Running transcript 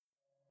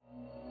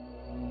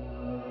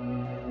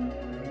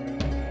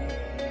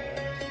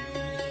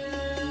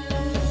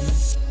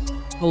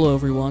Hello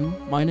everyone,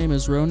 my name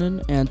is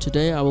Ronan, and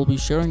today I will be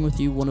sharing with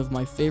you one of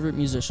my favorite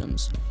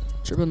musicians.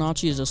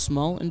 Triponacci is a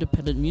small,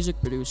 independent music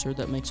producer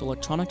that makes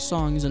electronic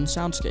songs and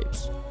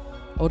soundscapes.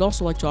 I would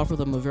also like to offer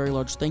them a very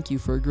large thank you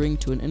for agreeing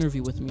to an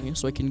interview with me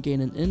so I can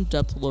gain an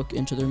in-depth look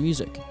into their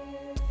music.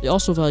 They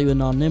also value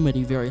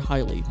anonymity very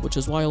highly, which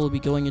is why I will be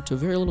going into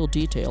very little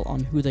detail on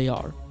who they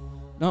are.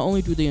 Not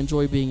only do they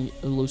enjoy being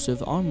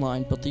elusive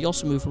online, but they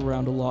also move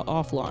around a lot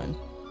offline.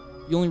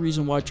 The only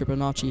reason why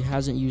Triponacci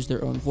hasn't used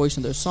their own voice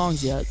in their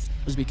songs yet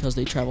is because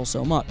they travel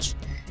so much,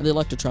 and they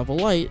like to travel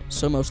light,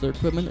 so most of their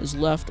equipment is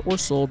left or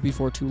sold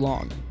before too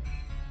long.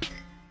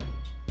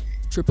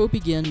 Tripo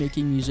began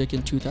making music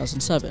in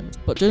 2007,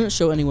 but didn't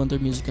show anyone their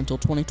music until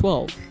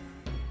 2012.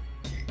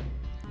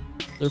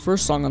 Their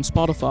first song on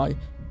Spotify,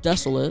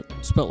 Desolate,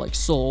 spelt like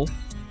soul,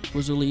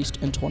 was released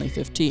in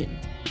 2015.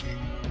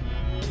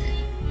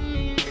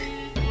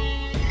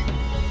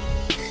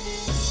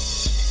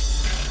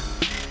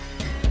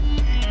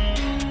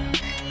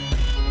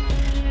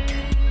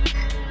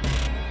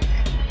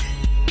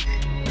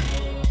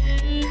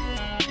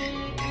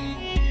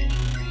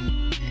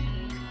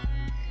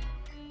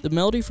 The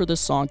melody for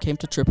this song came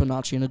to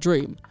Triponacci in a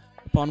dream.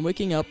 Upon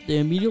waking up, they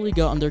immediately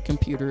got on their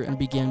computer and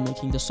began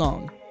making the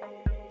song.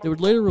 They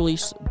would later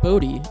release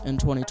Bodhi in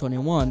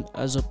 2021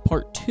 as a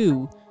part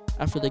 2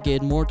 after they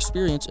gained more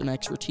experience and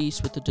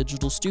expertise with the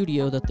digital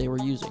studio that they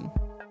were using.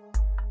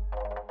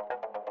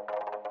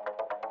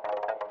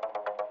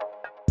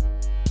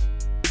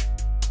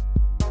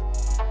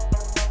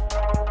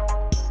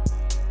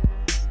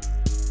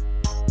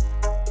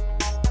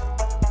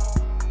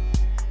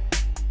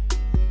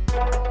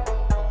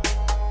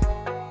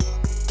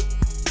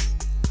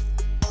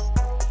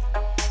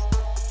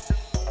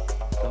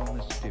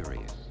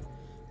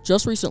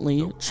 Just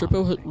recently,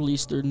 Tripo had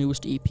released their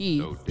newest EP,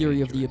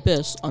 Theory of the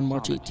Abyss, on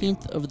March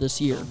 18th of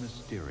this year.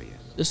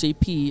 This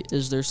EP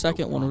is their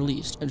second one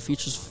released and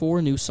features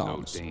 4 new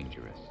songs.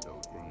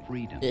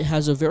 It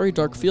has a very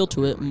dark feel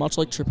to it, much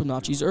like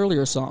Triponacci's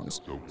earlier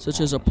songs,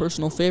 such as a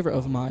personal favorite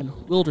of mine,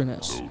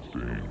 Wilderness.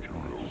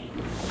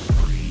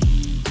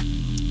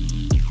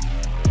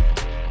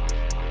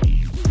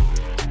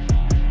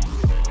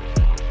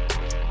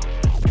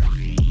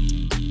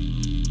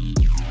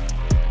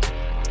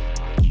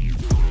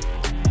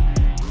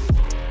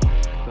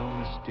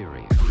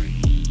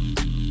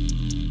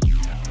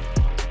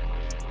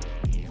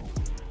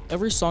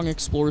 Every song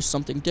explores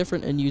something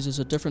different and uses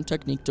a different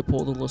technique to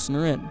pull the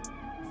listener in.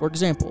 For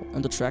example,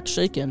 in the track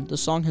Shaken, the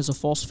song has a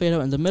false fade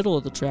out in the middle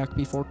of the track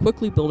before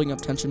quickly building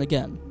up tension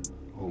again.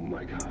 Oh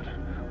my God.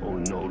 Oh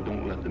no,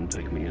 don't let them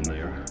take me in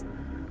there.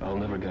 I'll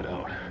never get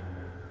out.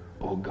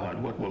 Oh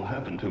God, what will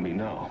happen to me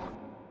now?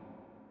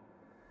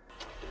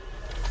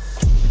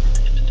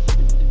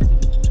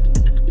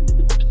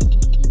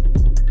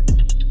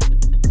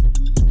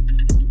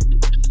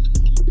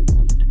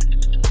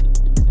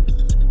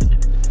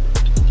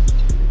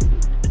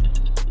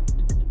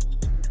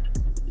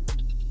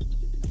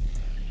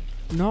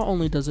 Not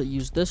only does it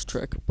use this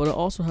trick, but it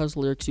also has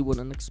lyrics you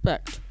wouldn't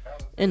expect.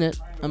 In it,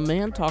 a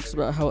man talks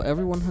about how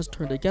everyone has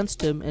turned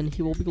against him and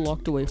he will be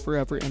locked away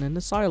forever in an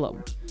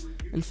asylum.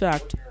 In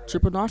fact,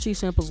 Triponacci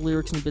samples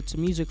lyrics and bits of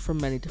music from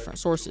many different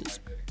sources.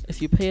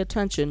 If you pay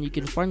attention, you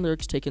can find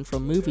lyrics taken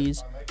from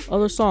movies,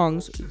 other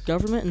songs,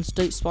 government and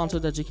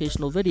state-sponsored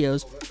educational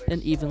videos,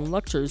 and even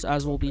lectures,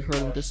 as will be heard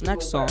in this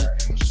next song,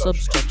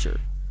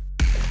 Substructure.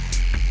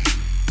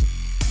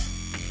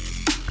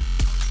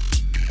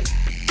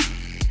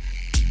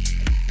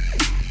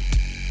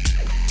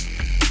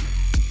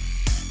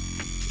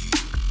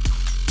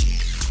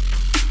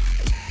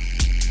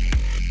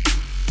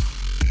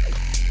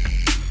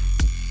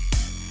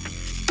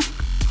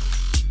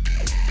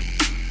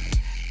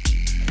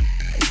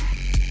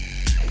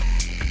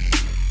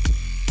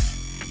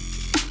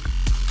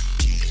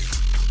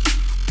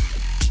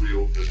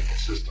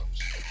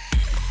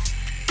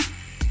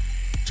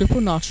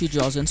 Triponacci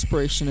draws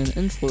inspiration and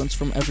influence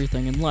from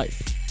everything in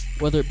life,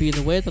 whether it be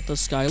the way that the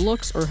sky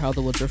looks or how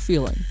the woods are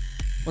feeling.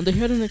 When they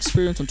had an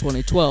experience in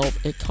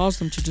 2012, it caused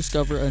them to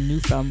discover a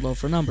newfound love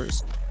for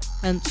numbers,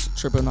 hence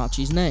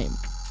Triponacci's name,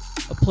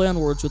 a play on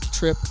words with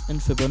trip and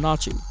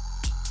Fibonacci.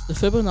 The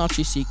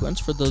Fibonacci sequence,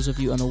 for those of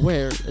you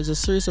unaware, is a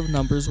series of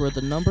numbers where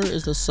the number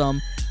is the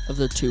sum of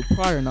the 2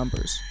 prior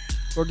numbers.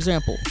 For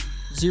example,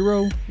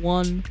 0,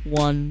 1,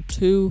 1,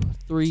 2,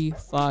 3,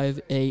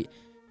 5, 8,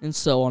 and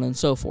so on and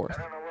so forth.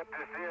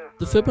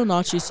 The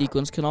Fibonacci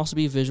sequence can also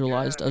be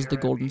visualized as the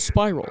golden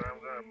spiral.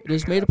 It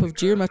is made up of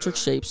geometric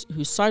shapes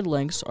whose side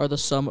lengths are the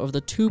sum of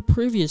the 2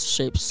 previous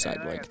shapes' side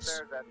lengths.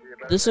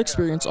 This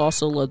experience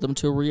also led them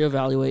to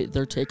reevaluate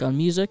their take on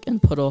music and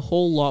put a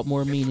whole lot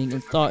more meaning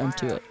and thought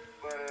into it.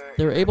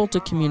 They were able to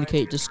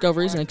communicate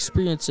discoveries and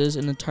experiences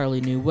in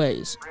entirely new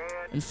ways.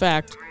 In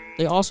fact,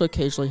 they also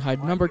occasionally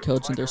hide number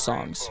codes in their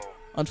songs.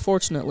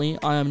 Unfortunately,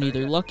 I am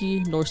neither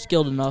lucky nor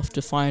skilled enough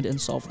to find and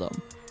solve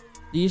them.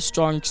 These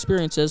strong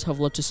experiences have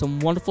led to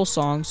some wonderful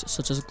songs,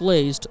 such as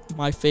Glazed,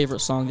 my favorite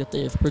song that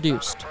they have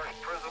produced.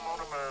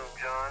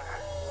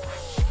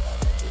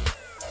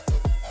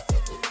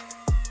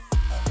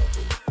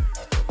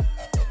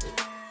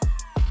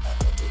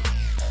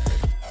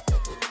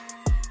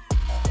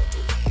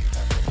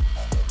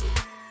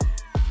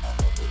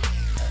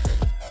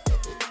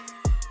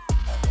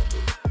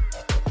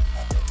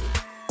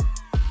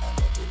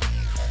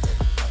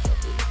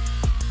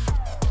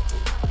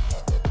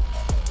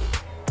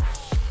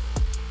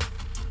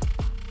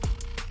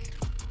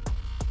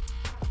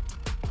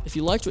 If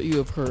you liked what you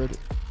have heard,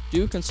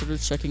 do consider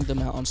checking them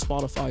out on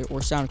Spotify or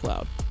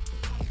SoundCloud.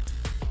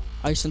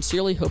 I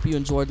sincerely hope you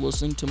enjoyed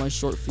listening to my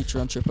short feature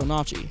on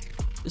Triponacci.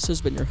 This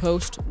has been your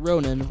host,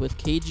 Ronan, with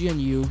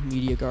KGNU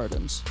Media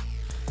Gardens.